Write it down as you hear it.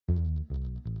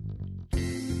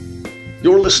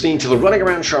You're listening to the Running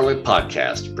Around Charlotte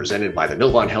podcast, presented by the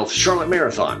Novant Health Charlotte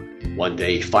Marathon. 1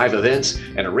 day, 5 events,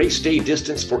 and a race day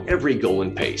distance for every goal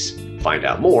and pace. Find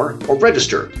out more or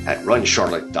register at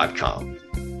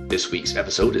runcharlotte.com. This week's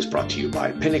episode is brought to you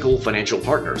by Pinnacle Financial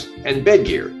Partners and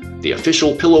Bedgear, the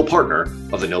official pillow partner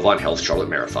of the Novant Health Charlotte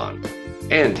Marathon.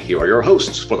 And here are your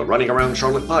hosts for the Running Around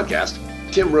Charlotte podcast,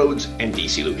 Tim Rhodes and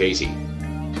DC Lucchese.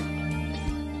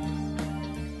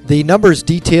 The numbers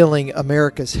detailing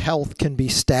America's health can be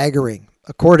staggering.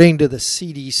 According to the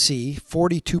CDC,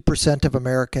 42% of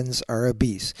Americans are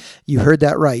obese. You heard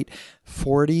that right,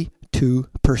 42%.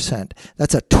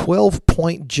 That's a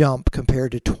 12-point jump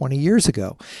compared to 20 years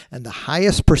ago. And the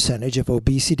highest percentage of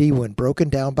obesity when broken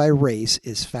down by race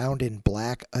is found in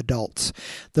black adults.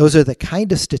 Those are the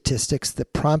kind of statistics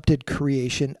that prompted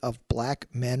creation of Black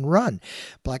Men Run.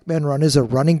 Black Men Run is a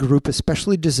running group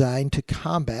especially designed to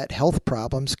combat health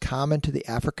problems common to the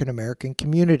African American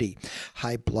community.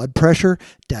 High blood pressure,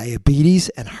 diabetes,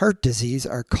 and heart disease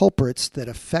are culprits that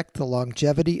affect the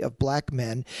longevity of black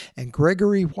men, and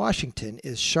Gregory Washington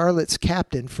is Charlotte's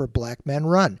captain for Black Men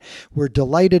Run. We're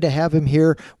delighted to have him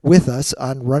here with us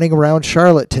on Running Around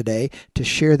Charlotte today to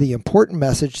share the important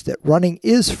message that running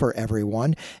is for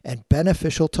everyone and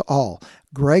beneficial to all.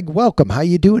 Greg, welcome. How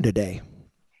you doing today?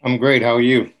 I'm great. How are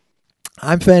you?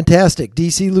 I'm fantastic.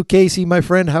 DC Lucchese, my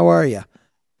friend, how are you?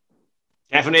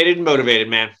 Caffeinated and motivated,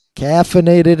 man.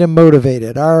 Caffeinated and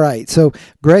motivated. All right. So,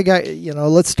 Greg,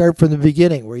 let's start from the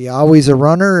beginning. Were you always a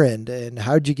runner, and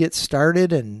how'd you get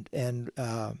started, and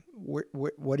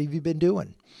what have you been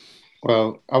doing?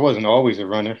 Well, I wasn't always a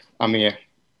runner. I mean,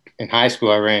 in high school,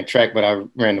 I ran track, but I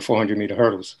ran the 400-meter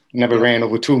hurdles. Never ran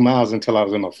over 2 miles until I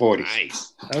was in my 40s.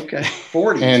 Nice. Okay.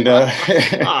 40s. And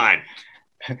Come on.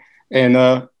 and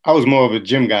I was more of a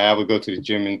gym guy. I would go to the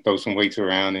gym and throw some weights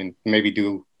around and maybe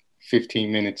do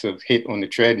 15 minutes of HIIT on the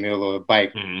treadmill or a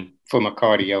bike for my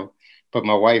cardio. But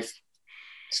my wife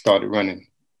started running.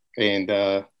 And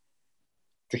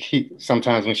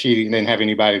sometimes when she didn't have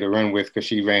anybody to run with, because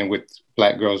she ran with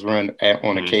Black Girls Run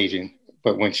on occasion,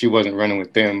 but when she wasn't running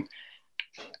with them,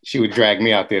 she would drag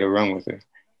me out there to run with her.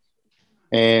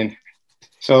 And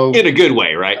so in a good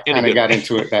way, right? I got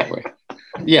into it that way.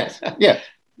 Yes. Yeah.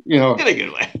 In a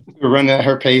good way. We were running at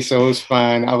her pace, so it was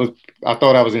fine. I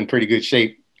thought I was in pretty good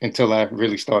shape until I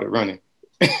really started running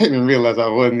and realized I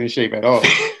wasn't in shape at all.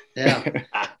 Yeah.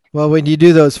 Well, when you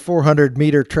do those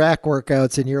 400-meter track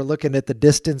workouts and you're looking at the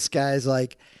distance guys,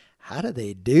 like, how do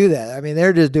they do that? I mean,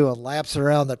 they're just doing laps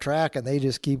around the track and they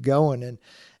just keep going. And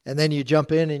then you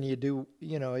jump in and you do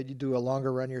a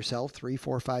longer run yourself, 3,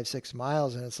 4, 5, 6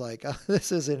 miles. And it's like, oh,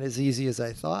 this isn't as easy as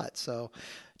I thought. So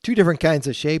 2 different kinds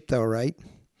of shape though, right?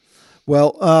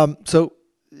 Well, so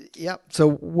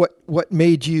what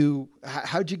made you,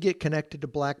 how'd you get connected to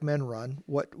Black Men Run?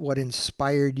 What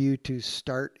inspired you to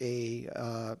start a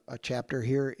chapter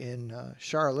here in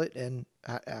Charlotte, and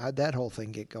how'd that whole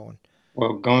thing get going?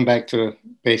 Well, going back to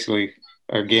basically,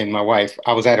 again, my wife,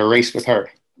 I was at a race with her.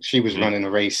 She was running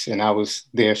a race and I was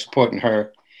there supporting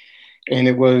her. And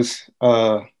it was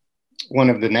one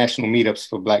of the national meetups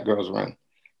for Black Girls Run.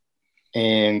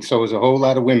 And so it was a whole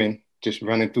lot of women just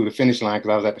running through the finish line, because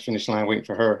I was at the finish line waiting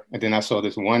for her. And then I saw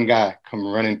this one guy come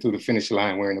running through the finish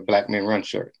line wearing a Black Men Run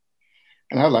shirt.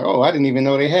 And I was like, oh, I didn't even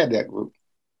know they had that group.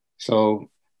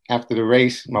 So after the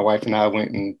race, my wife and I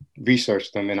went and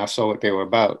researched them, and I saw what they were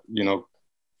about.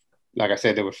 Like I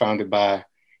said, they were founded by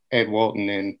Ed Walton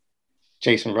and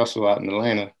Jason Russell out in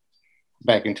Atlanta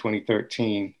back in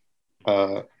 2013,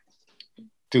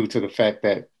 due to the fact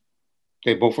that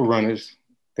they both were runners.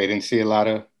 They didn't see a lot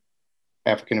of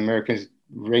African Americans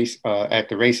race at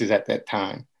the races at that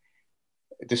time.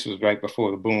 This was right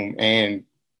before the boom, and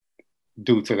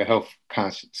due to the health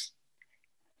conscience.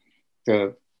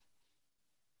 There's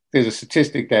a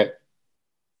statistic that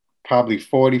probably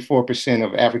 44%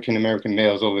 of African American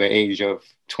males over the age of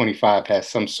 25 has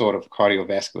some sort of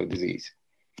cardiovascular disease.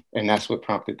 And that's what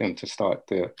prompted them to start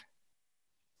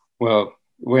we're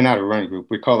not a run group.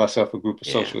 We call ourselves a group of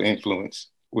social influence.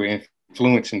 We're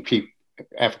influencing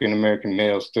African American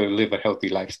males to live a healthy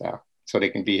lifestyle so they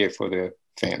can be here for their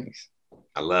families.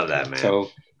 I love that, man. So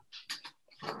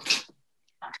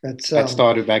that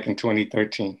started back in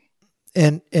 2013.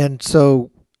 And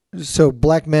so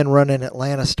Black Men Run in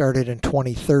Atlanta started in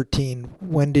 2013.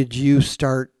 When did you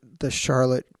start the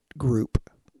Charlotte group?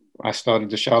 I started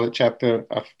the Charlotte chapter.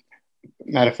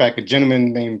 Matter of fact, a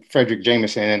gentleman named Frederick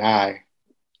Jameson and I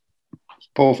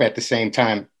both at the same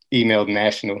time emailed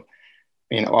National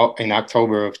in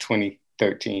October of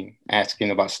 2013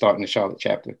 asking about starting the Charlotte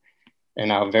chapter. And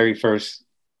our very first,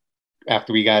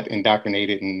 after we got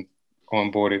indoctrinated and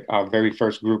onboarded. Our very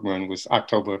first group run was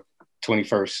October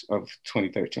 21st of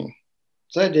 2013.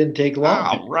 So that didn't take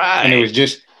long. All right. And it was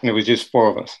just 4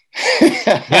 of us.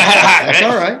 That's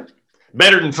all right.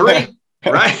 Better than 3,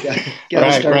 right? Got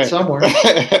to start somewhere.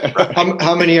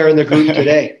 How many are in the group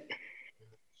today?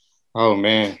 Oh,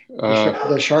 man.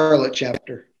 The Charlotte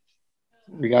chapter.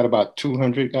 We got about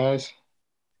 200 guys.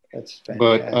 That's fantastic.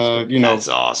 But, that's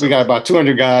awesome. We got about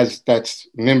 200 guys that's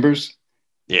members.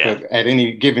 Yeah. But at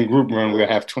any given group run, we'll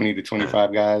have 20 to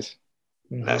 25 guys.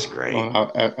 That's great.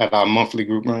 At our monthly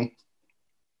group run.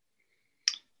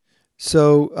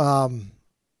 So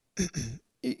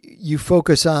you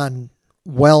focus on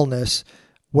wellness.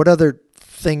 What other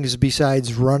things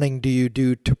besides running do you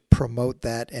do to promote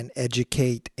that and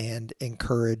educate and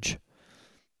encourage?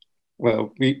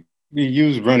 Well, we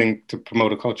use running to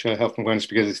promote a culture of health and wellness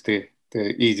because it's the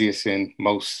easiest and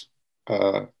most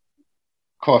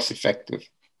cost-effective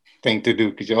thing to do,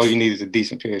 because all you need is a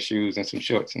decent pair of shoes and some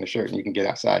shorts and a shirt, and you can get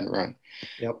outside and run.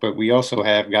 Yep. But we also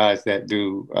have guys that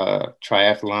do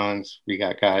triathlons. We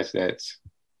got guys that's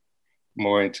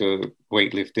more into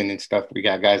weightlifting and stuff. We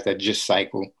got guys that just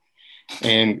cycle.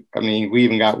 And I mean, we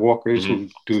even got walkers who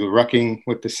do the rucking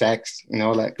with the sacks and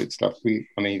all that good stuff.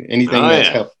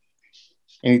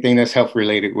 Anything that's health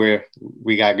related, where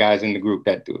we got guys in the group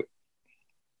that do it.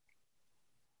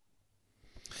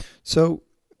 So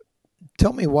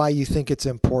tell me why you think it's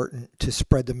important to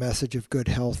spread the message of good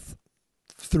health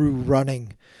through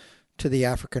running to the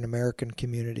African American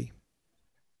community.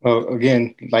 Well,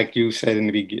 again, like you said in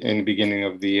the beginning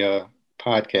of the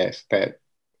podcast, that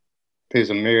there's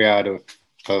a myriad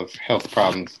of health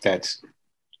problems that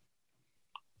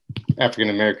African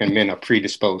American men are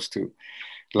predisposed to,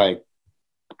 like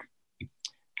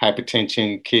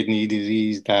hypertension, kidney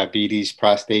disease, diabetes,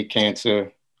 prostate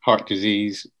cancer, heart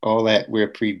disease, all that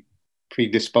we're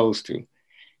predisposed to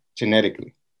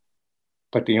genetically.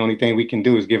 But the only thing we can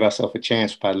do is give ourselves a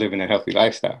chance by living a healthy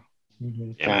lifestyle.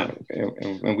 Mm-hmm. Yeah.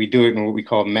 And we do it in what we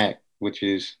call MAC, which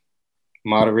is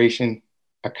moderation,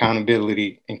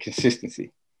 accountability, and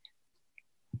consistency.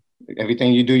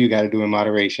 Everything you do, you got to do in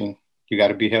moderation. You got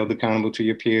to be held accountable to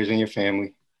your peers and your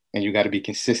family, and you got to be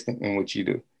consistent in what you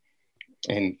do.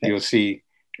 And you'll see,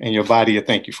 and your body will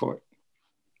thank you for it.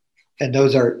 And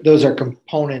those are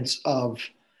components of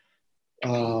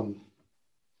the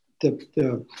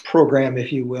program,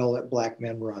 if you will, that Black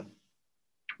Men Run.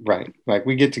 Right. Like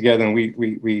we get together and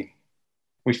we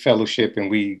fellowship and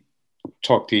we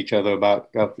talk to each other about,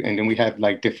 and then we have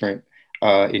like different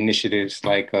initiatives,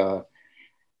 like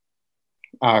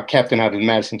our captain out of the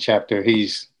Madison chapter,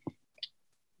 he's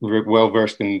well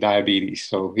versed in diabetes.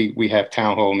 So we have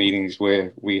town hall meetings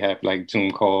where we have like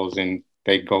Zoom calls and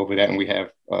they go over that, and we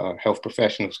have health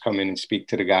professionals come in and speak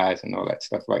to the guys and all that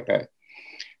stuff like that.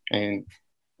 And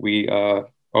we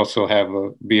also have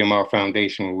a BMR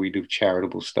Foundation where we do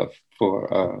charitable stuff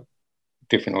for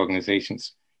different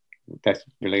organizations that's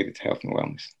related to health and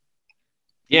wellness.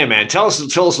 Yeah, man. Tell us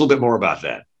a little bit more about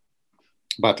that.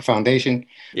 About the foundation?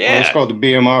 Yeah. Well, it's called the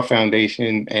BMR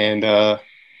Foundation, and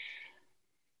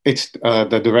it's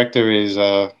the director is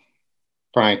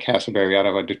Brian Castleberry out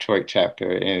of our Detroit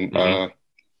chapter, and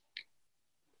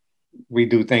we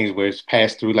do things where it's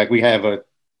passed through. Like we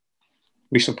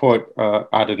support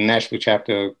out of the national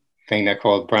chapter thing that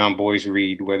called Brown Boys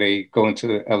Read, where they go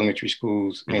into elementary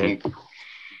schools and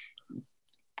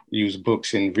use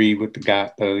books and read with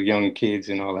the young kids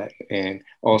and all that, and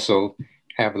also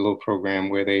have a little program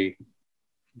where they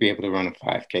be able to run a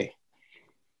 5K.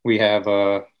 We have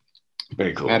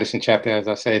very cool. Madison chapter, as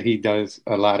I said, he does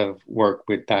a lot of work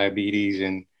with diabetes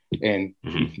and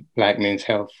Black men's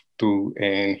health through,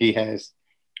 and he has,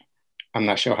 I'm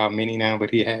not sure how many now,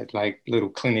 but he had like little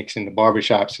clinics in the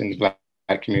barbershops in the Black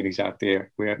communities out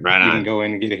there where you can go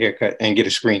in and get a haircut and get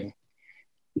a screening.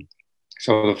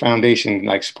 So the foundation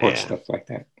like supports stuff like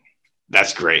that.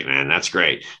 That's great, man. That's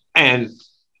great. And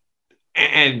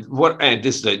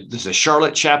does the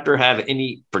Charlotte chapter have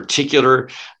any particular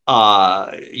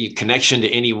connection to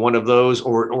any one of those,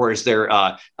 or is there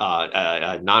a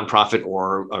nonprofit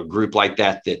or a group like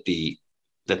that the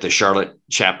Charlotte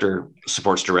chapter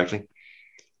supports directly?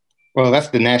 Well, that's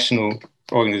the national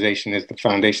organization. The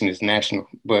foundation is national,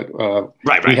 but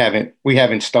right. We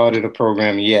haven't started a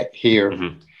program yet here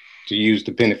to use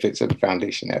the benefits of the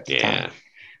foundation at the time.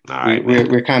 All right,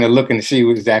 we're kind of looking to see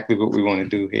exactly what we want to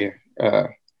do here.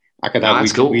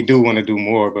 Cool. We do want to do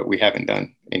more, but we haven't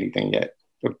done anything yet.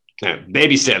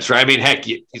 Baby steps, right? I mean, heck,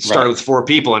 you started with 4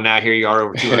 people, and now here you are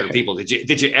over 200 people.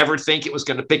 Did you ever think it was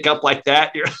going to pick up like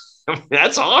that?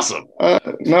 That's awesome.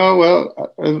 No,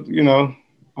 well,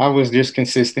 I was just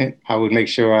consistent. I would make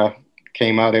sure I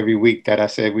came out every week that I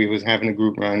said we was having a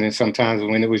group run. And sometimes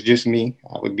when it was just me,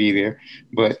 I would be there.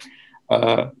 But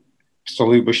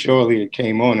slowly but surely it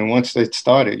came on. And once it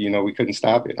started, we couldn't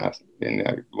stop it.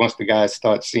 Once the guys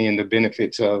start seeing the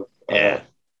benefits of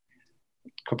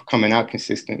coming out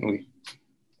consistently,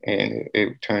 and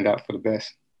it turned out for the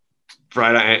best.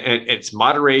 Right. And it's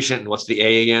moderation. What's the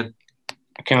A again?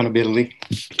 Accountability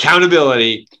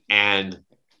and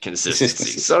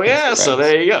consistency. So right. So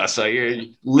there you go. So you're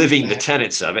living the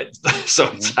tenets of it.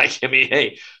 So it's like,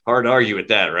 hey, hard to argue with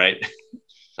that, right?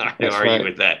 Hard to argue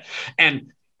with that.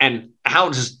 And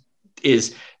how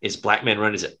is Black Men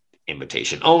Run? Is it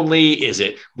invitation only? Is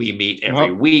it we meet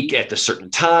every week at a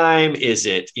certain time? Is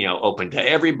it open to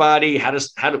everybody? How do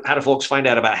folks find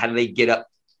out about how do they get up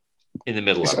in the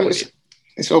middle of it?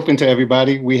 It's open to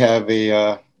everybody. We have we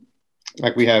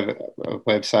have a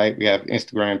website, we have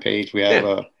Instagram page, we have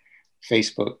a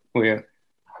Facebook where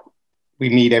we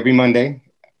meet every Monday.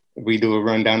 We do a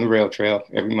run down the rail trail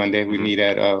every Monday. We meet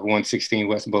at 116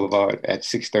 West Boulevard at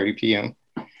 6:30 p.m.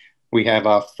 We have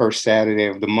our first Saturday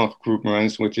of the month group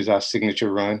runs, which is our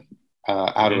signature run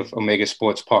out of Omega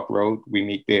Sports Park Road. We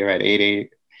meet there at 8 a.m.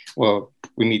 Well,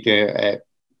 we meet there at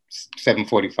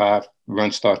 7:45.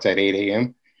 Run starts at 8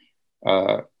 a.m.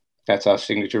 That's our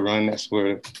signature run. That's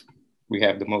where we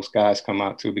have the most guys come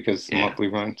out to because it's a monthly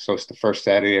run. So it's the first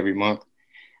Saturday every month.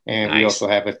 And we also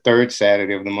have a third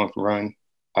Saturday of the month run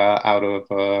out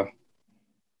of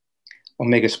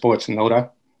Omega Sports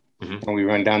Noda. And we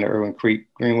run down the Irwin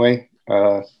Creek Greenway.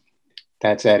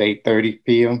 That's at 8:30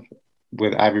 p.m.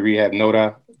 with Ivy Rehab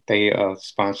Noda. They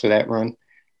sponsor that run.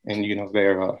 And,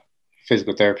 they're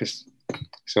physical therapists.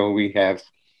 So we have,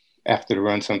 after the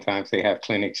run, sometimes they have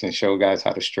clinics and show guys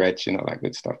how to stretch and all that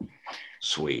good stuff.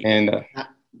 Sweet. And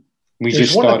we There's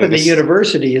just one started up in the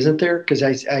university, isn't there? Because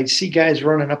I see guys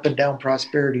running up and down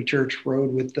Prosperity Church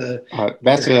Road with the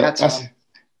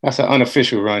that's an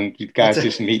unofficial run. You guys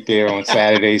just meet there on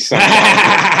Saturdays.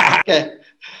 Sometimes. Okay.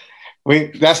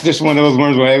 That's just one of those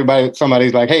ones where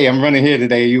somebody's like, "Hey, I'm running here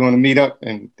today. You want to meet up?"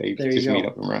 And they just meet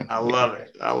up and run. I love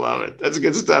it. That's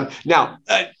good stuff. Now,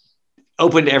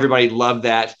 open to everybody. Love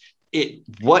that.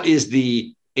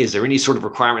 Is there any sort of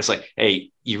requirements like, hey,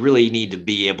 you really need to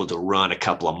be able to run a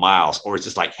couple of miles? Or it's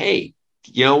just like, hey,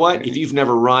 you know what? If you've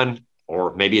never run,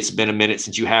 or maybe it's been a minute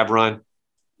since you have run,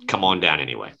 come on down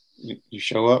anyway. You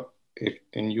show up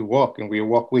and you walk, and we'll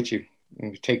walk with you.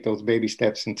 And you take those baby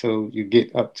steps until you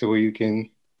get up to where you can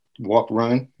walk,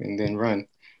 run, and then run.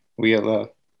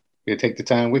 We'll take the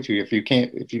time with you. If you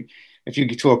get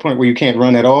to a point where you can't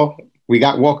run at all, we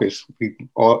got walkers. We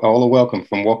all are welcome,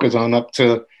 from walkers on up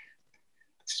to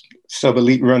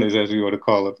sub-elite runners, as we want to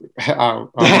call it.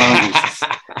 Our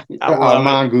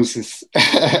mongooses.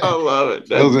 I love it.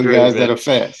 Those are the guys that are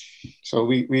fast. So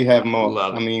we have them all.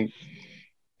 I mean,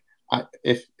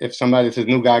 if there's a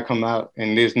new guy come out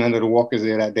and there's none of the walkers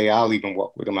there that day, I'll even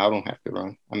walk with them. I don't have to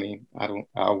run. I mean, I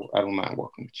don't mind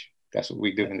walking with you. That's what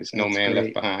we do, and there's no man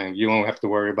left behind. You don't have to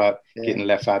worry about getting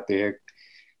left out there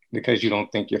because you don't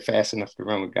think you're fast enough to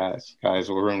run with guys. Guys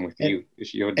will run with you.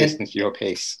 It's your distance, your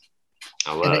pace.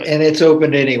 I love it. And it's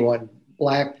open to anyone.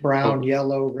 Black, brown,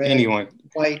 yellow, red, anyone.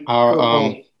 White,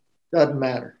 purple, doesn't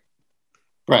matter.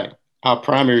 Right. Our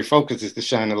primary focus is to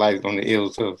shine the light on the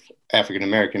ills of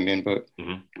African-American men, but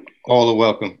all are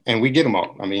welcome. And we get them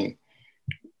all. I mean,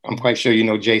 I'm quite sure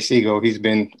Jay Segal. He's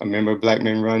been a member of Black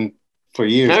Men Run for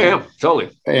years. Yeah,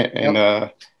 totally.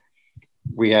 And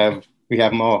we have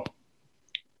them all.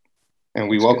 And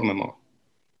we welcome them all.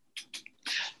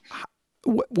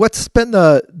 What's been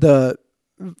the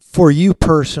for you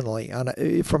personally,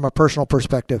 from a personal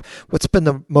perspective, what's been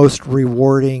the most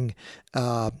rewarding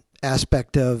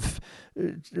aspect of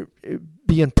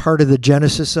being part of the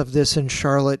genesis of this in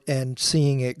Charlotte and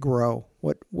seeing it grow?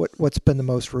 What's been the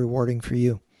most rewarding for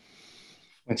you?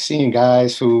 And seeing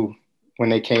guys who, when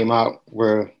they came out,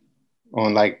 were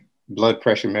on like blood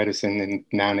pressure medicine, and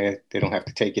now they don't have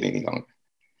to take it any longer.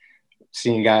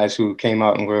 Seeing guys who came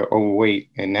out and were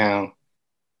overweight, and now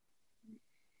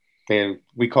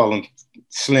we call them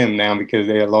slim now because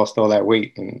they had lost all that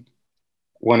weight. And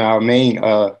one of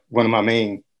my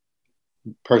main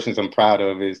persons I'm proud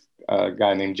of is a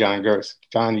guy named John Gerst.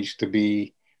 John used to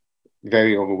be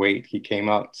very overweight. He came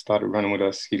out, started running with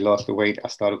us. He lost the weight. I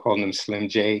started calling him Slim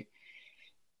J.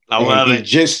 I love it.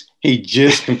 He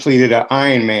just completed an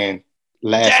Ironman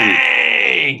last week.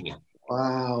 Dang!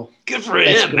 Wow. Good for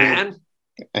him, man.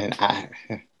 And I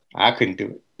couldn't do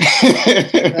it.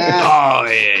 Yeah.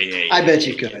 I bet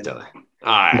you could. All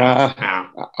right.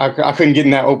 I couldn't get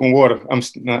in that open water.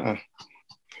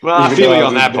 Well, I feel you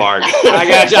on that part. I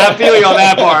got you. I feel you on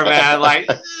that part, man. Like,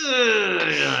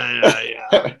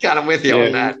 yeah. Kind of with you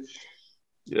on that.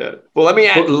 Yeah. Well, let me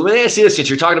ask you this, since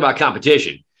you're talking about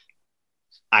competition.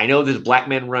 I know that the Black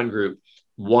Men Run group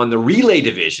won the relay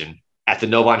division at the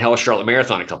Novant Health Charlotte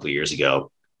Marathon a couple of years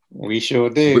ago. We sure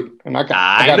did. And I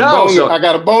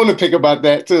got a bone to pick about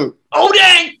that too. Oh,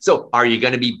 dang. So are you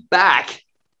going to be back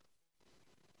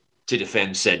to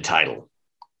defend said title?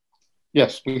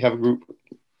 Yes, we have a group.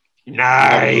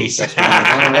 Nice. All right.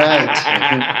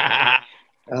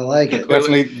 I like it.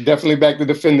 Definitely back to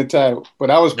defend the title. But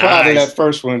I was proud of that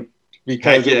first one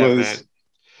because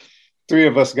three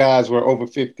of us guys were over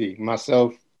 50.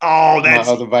 Myself, my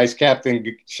other vice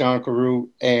captain, Sean Carew,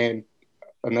 and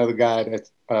another guy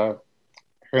that's Herman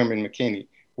McKinney.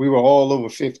 We were all over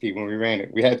 50 when we ran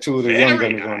it. We had two of the young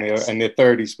gunners on there in their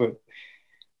 30s,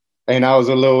 and I was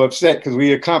a little upset because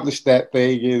we accomplished that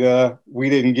thing and we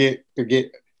didn't get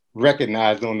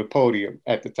recognized on the podium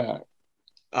at the time.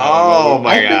 Oh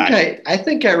my God! I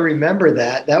think I remember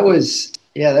that. That was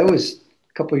a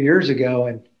couple of years ago,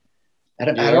 and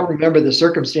I don't remember the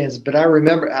circumstances, but I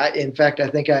remember. In fact, I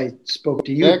think I spoke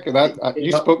to you. Yeah, because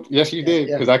you spoke. Yes, you did.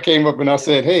 Because I came up and I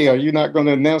said, "Hey, are you not going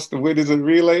to announce the winners of the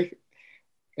relay?"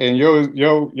 And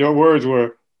your words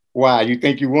were, "Why? You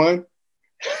think you won?"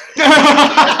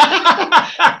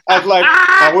 I was like,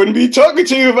 I wouldn't be talking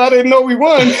to you if I didn't know we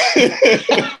won.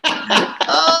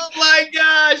 Oh my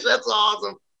gosh, that's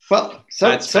awesome. Well,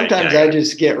 sometimes I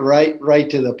just get right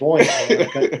to the point.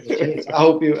 I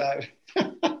hope you.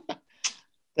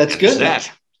 That's good.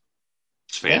 It's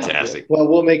fantastic. Yeah. Well,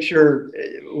 we'll make sure.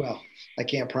 Well, I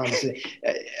can't promise it.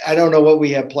 I don't know what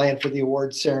we have planned for the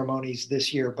award ceremonies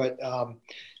this year, but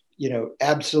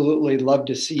absolutely love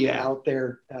to see you out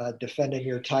there defending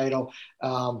your title.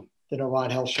 The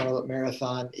Novant Health Charlotte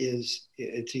Marathon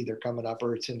it's either coming up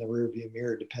or it's in the rearview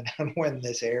mirror, depending on when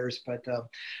this airs. But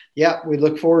we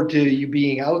look forward to you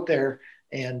being out there,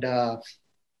 and that'd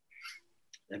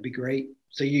be great.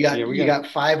 So you got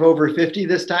 5 over 50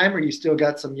 this time, or you still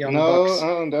got some young bucks?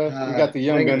 No, we got the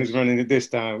young gunners running it this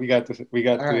time. We got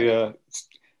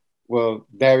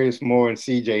Darius Moore and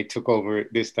CJ took over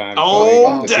it this time.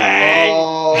 Oh, dang!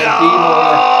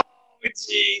 Oh,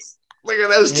 jeez. Look at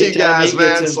those two guys,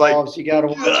 man. It's like you got to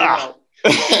watch out.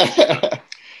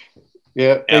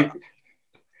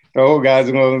 The old guys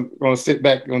are going to sit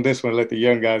back on this one and let the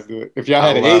young guys do it. If y'all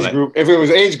had an age group, if it was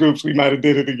age groups, we might have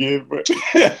did it again. But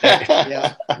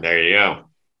There you go.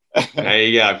 There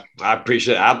you go. I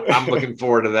appreciate it. I'm looking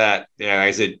forward to that. Yeah, like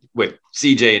I said, with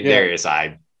CJ and Darius,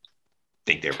 I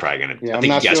think they're probably going to. I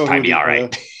think you guys probably be all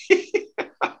right.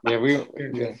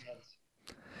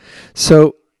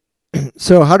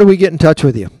 So how do we get in touch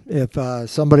with you? If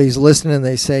somebody's listening and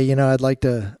they say, I'd like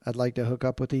to hook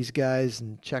up with these guys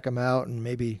and check them out and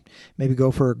maybe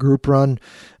go for a group run.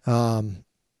 It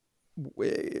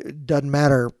doesn't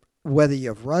matter whether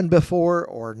you've run before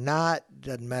or not.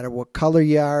 Doesn't matter what color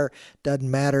you are. Doesn't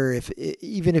matter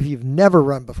even if you've never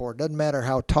run before. Doesn't matter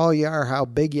how tall you are, how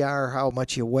big you are, how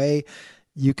much you weigh.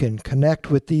 You can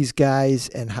connect with these guys.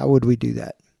 And how would we do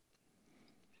that?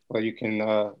 Well, you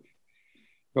can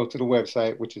go to the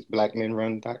website, which is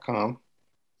blackmenrun.com.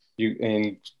 You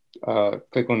and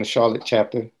click on the Charlotte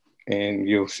chapter, and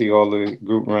you'll see all the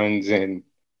group runs and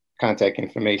contact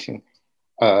information.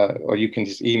 Or you can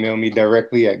just email me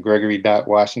directly at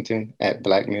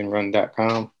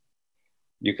gregory.washington@blackmenrun.com.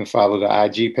 You can follow the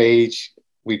IG page.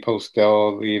 We post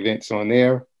all the events on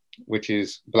there, which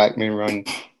is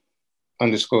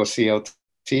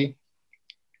blackmenrun_CLT.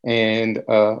 And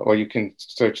or you can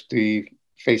search the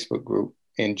Facebook group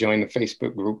and join the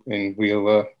Facebook group, and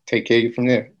we'll take care of you from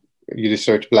there. You just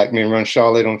search Black Men Run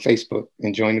Charlotte on Facebook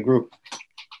and join the group.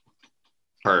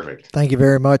 Perfect. Thank you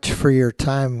very much for your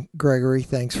time, Gregory.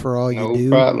 Thanks for all you do.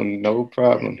 No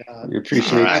problem. We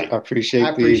appreciate it. I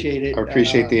appreciate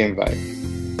the invite.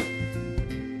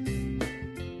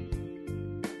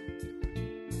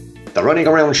 The Running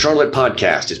Around Charlotte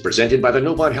podcast is presented by the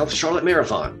Novant Health Charlotte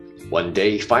Marathon. 1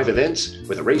 day, 5 events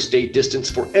with a race day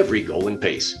distance for every goal and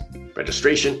pace.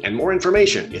 Registration and more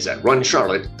information is at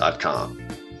runcharlotte.com.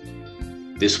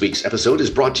 This week's episode is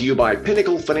brought to you by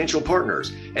Pinnacle Financial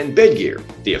Partners and Bedgear,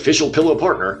 the official pillow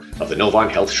partner of the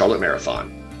Novant Health Charlotte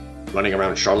Marathon. Running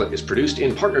Around Charlotte is produced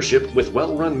in partnership with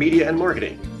Well Run Media and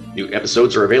Marketing. New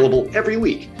episodes are available every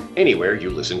week, anywhere you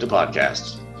listen to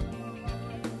podcasts.